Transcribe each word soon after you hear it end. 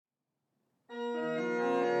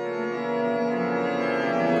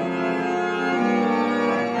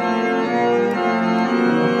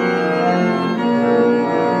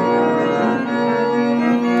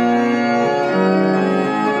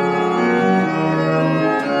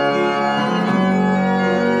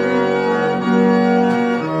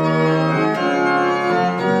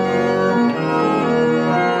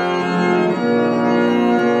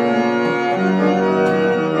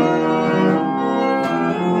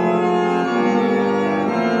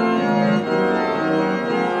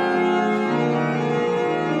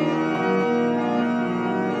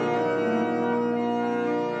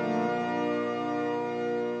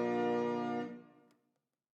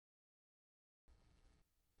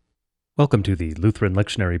Welcome to the Lutheran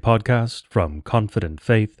Lectionary podcast from Confident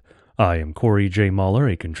Faith. I am Corey J. Mahler,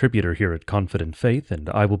 a contributor here at Confident Faith, and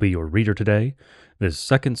I will be your reader today, this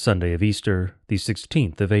second Sunday of Easter, the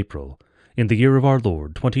 16th of April, in the year of our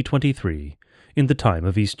Lord 2023, in the time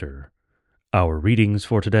of Easter. Our readings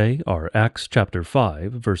for today are Acts chapter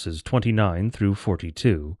 5, verses 29 through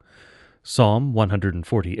 42, Psalm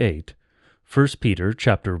 148, 1 Peter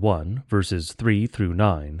chapter 1, verses 3 through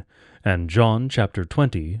 9, and John chapter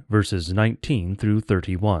 20, verses 19 through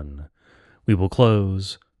 31. We will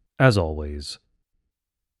close, as always,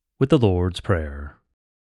 with the Lord's Prayer.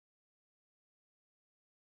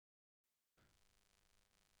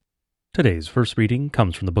 Today's first reading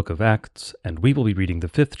comes from the book of Acts, and we will be reading the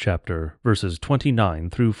 5th chapter, verses 29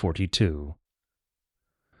 through 42.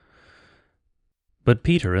 But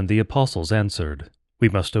Peter and the apostles answered, "We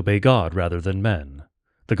must obey God rather than men.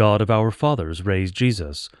 The God of our fathers raised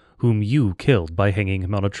Jesus, whom you killed by hanging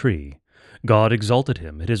him on a tree. God exalted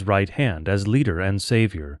him at his right hand as leader and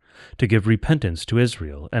Savior, to give repentance to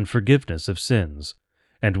Israel and forgiveness of sins.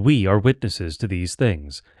 And we are witnesses to these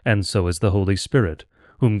things, and so is the Holy Spirit,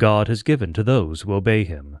 whom God has given to those who obey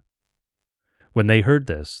him." When they heard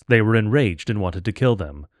this, they were enraged and wanted to kill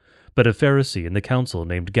them. But a Pharisee in the council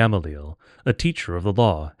named Gamaliel, a teacher of the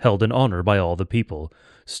law, held in honor by all the people,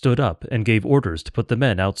 stood up and gave orders to put the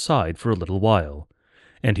men outside for a little while.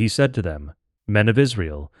 And he said to them, "Men of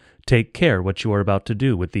Israel, take care what you are about to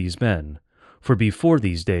do with these men. For before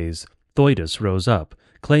these days Theudas rose up,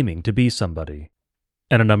 claiming to be somebody.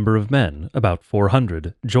 And a number of men, about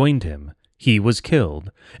 400, joined him. He was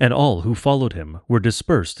killed, and all who followed him were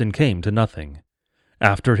dispersed and came to nothing.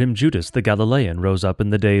 After him Judas the Galilean rose up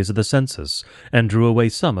in the days of the census, and drew away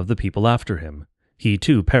some of the people after him. He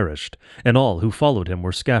too perished, and all who followed him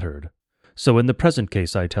were scattered. So in the present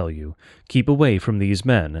case I tell you, keep away from these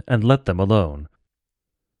men, and let them alone.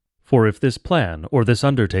 For if this plan or this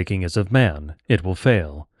undertaking is of man, it will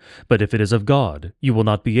fail. But if it is of God, you will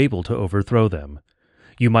not be able to overthrow them.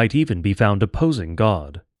 You might even be found opposing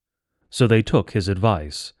God." So they took his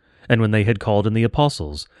advice, and when they had called in the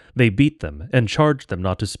apostles, they beat them and charged them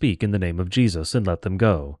not to speak in the name of Jesus, and let them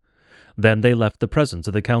go. Then they left the presence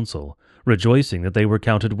of the council, rejoicing that they were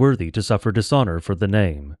counted worthy to suffer dishonor for the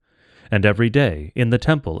name. And every day, in the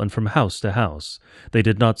temple and from house to house, they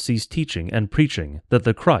did not cease teaching and preaching that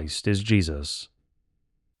the Christ is Jesus.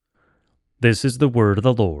 This is the word of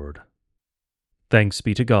the Lord. Thanks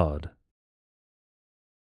be to God.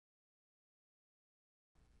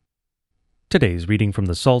 Today's reading from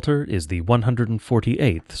the Psalter is the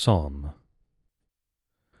 148th Psalm.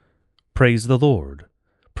 Praise the Lord.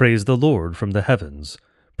 Praise the Lord from the heavens.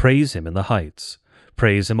 Praise him in the heights.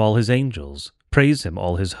 Praise him all his angels. Praise him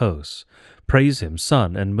all his hosts. Praise him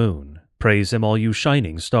sun and moon. Praise him all you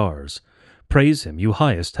shining stars. Praise him, you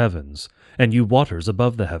highest heavens, and you waters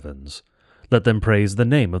above the heavens. Let them praise the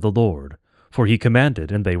name of the Lord, for he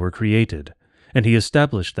commanded and they were created, and he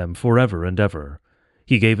established them forever and ever.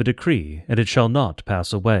 He gave a decree, and it shall not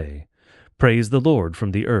pass away. Praise the Lord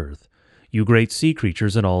from the earth, you great sea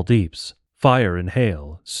creatures in all deeps, fire and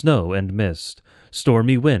hail, snow and mist,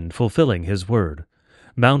 stormy wind fulfilling his word,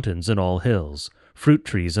 mountains and all hills, fruit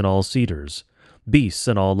trees and all cedars, beasts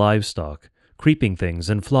and all livestock, creeping things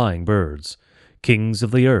and flying birds, kings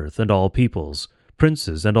of the earth and all peoples,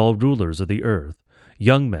 princes and all rulers of the earth,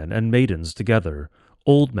 young men and maidens together,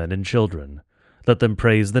 old men and children. Let them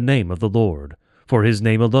praise the name of the Lord, for his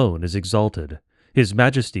name alone is exalted. His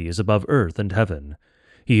majesty is above earth and heaven.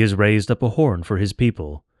 He has raised up a horn for his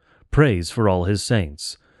people. Praise for all his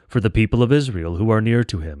saints, for the people of Israel who are near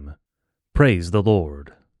to him. Praise the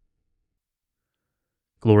Lord.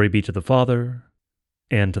 Glory be to the Father,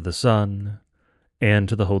 and to the Son, and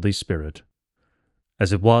to the Holy Spirit,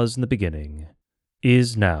 as it was in the beginning,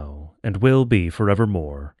 is now, and will be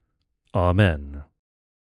forevermore. Amen.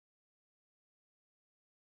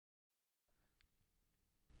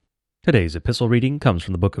 Today's epistle reading comes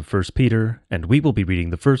from the book of 1 Peter, and we will be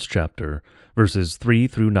reading the 1st chapter, verses 3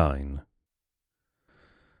 through 9.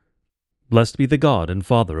 Blessed be the God and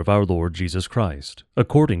Father of our Lord Jesus Christ.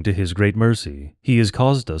 According to his great mercy, he has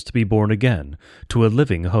caused us to be born again to a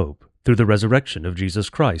living hope, through the resurrection of Jesus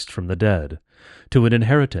Christ from the dead, to an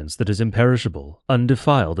inheritance that is imperishable,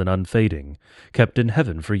 undefiled, and unfading, kept in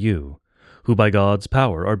heaven for you, who by God's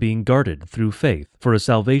power are being guarded through faith for a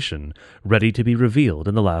salvation ready to be revealed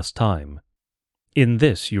in the last time. In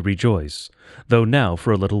this you rejoice, though now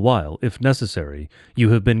for a little while, if necessary,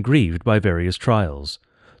 you have been grieved by various trials,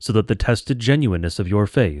 so that the tested genuineness of your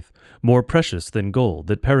faith, more precious than gold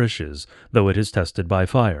that perishes, though it is tested by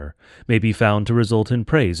fire, may be found to result in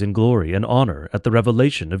praise and glory and honor at the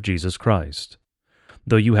revelation of Jesus Christ.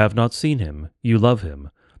 Though you have not seen him, you love him.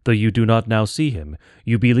 Though you do not now see him,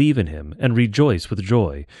 you believe in him and rejoice with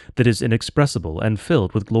joy that is inexpressible and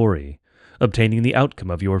filled with glory, obtaining the outcome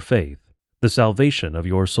of your faith, the salvation of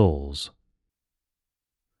your souls.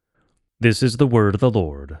 This is the word of the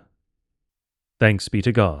Lord. Thanks be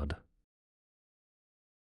to God.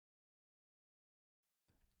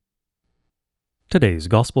 Today's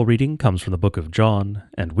Gospel reading comes from the book of John,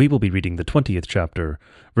 and we will be reading the 20th chapter,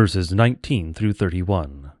 verses 19 through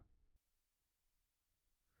 31.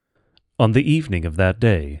 On the evening of that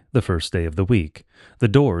day, the first day of the week, the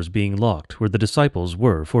doors being locked where the disciples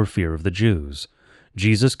were for fear of the Jews,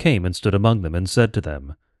 Jesus came and stood among them and said to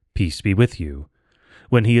them, "Peace be with you."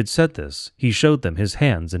 When he had said this, he showed them his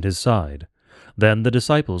hands and his side. Then the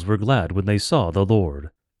disciples were glad when they saw the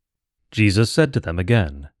Lord. Jesus said to them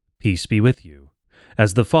again, "Peace be with you.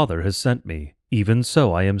 As the Father has sent me, even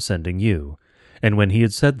so I am sending you." And when he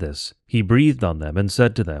had said this, he breathed on them and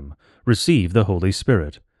said to them, "Receive the Holy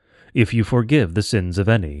Spirit. If you forgive the sins of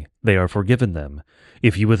any, they are forgiven them.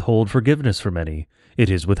 If you withhold forgiveness from any, it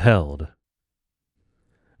is withheld."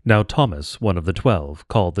 Now Thomas, one of the 12,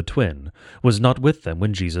 called the twin, was not with them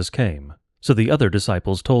when Jesus came. So the other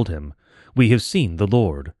disciples told him, "We have seen the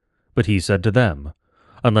Lord." But he said to them,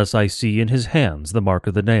 "Unless I see in his hands the mark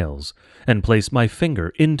of the nails, and place my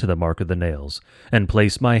finger into the mark of the nails, and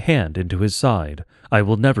place my hand into his side, I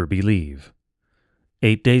will never believe."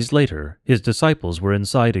 8 days later, his disciples were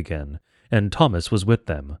inside again, and Thomas was with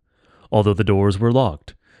them. Although the doors were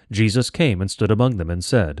locked, Jesus came and stood among them and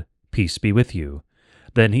said, "Peace be with you."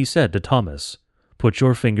 Then he said to Thomas, "Put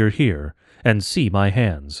your finger here, and see my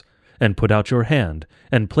hands, and put out your hand,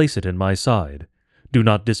 and place it in my side. Do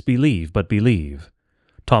not disbelieve, but believe."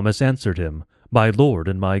 Thomas answered him, "My Lord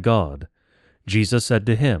and my God." Jesus said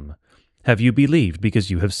to him, "Have you believed because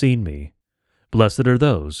you have seen me? Blessed are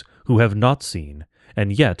those who have not seen,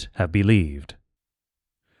 and yet have believed."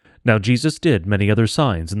 Now Jesus did many other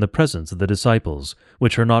signs in the presence of the disciples,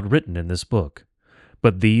 which are not written in this book.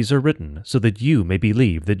 But these are written so that you may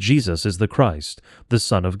believe that Jesus is the Christ, the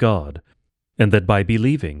Son of God, and that by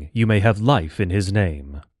believing you may have life in his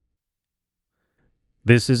name.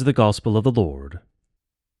 This is the gospel of the Lord.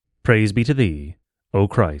 Praise be to thee, O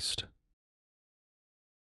Christ.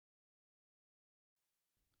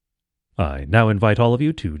 I now invite all of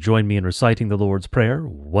you to join me in reciting the Lord's Prayer,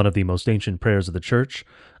 one of the most ancient prayers of the Church.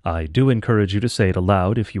 I do encourage you to say it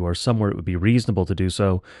aloud if you are somewhere it would be reasonable to do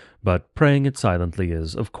so, but praying it silently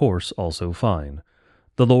is, of course, also fine.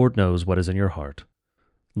 The Lord knows what is in your heart.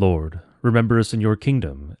 Lord, remember us in your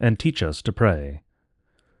kingdom, and teach us to pray.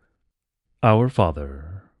 Our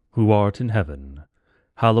Father, who art in heaven,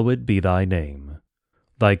 hallowed be thy name.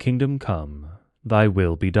 Thy kingdom come, thy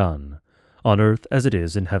will be done, on earth as it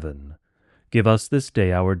is in heaven. Give us this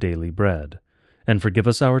day our daily bread, and forgive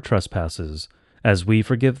us our trespasses, as we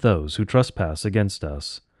forgive those who trespass against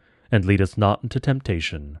us. And lead us not into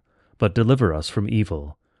temptation, but deliver us from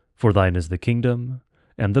evil. For thine is the kingdom,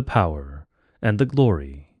 and the power, and the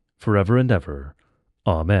glory, forever and ever.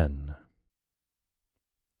 Amen.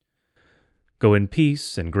 Go in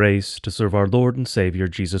peace and grace to serve our Lord and Savior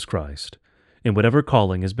Jesus Christ, in whatever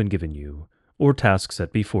calling has been given you, or task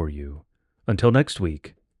set before you. Until next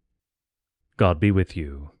week, God be with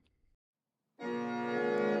you.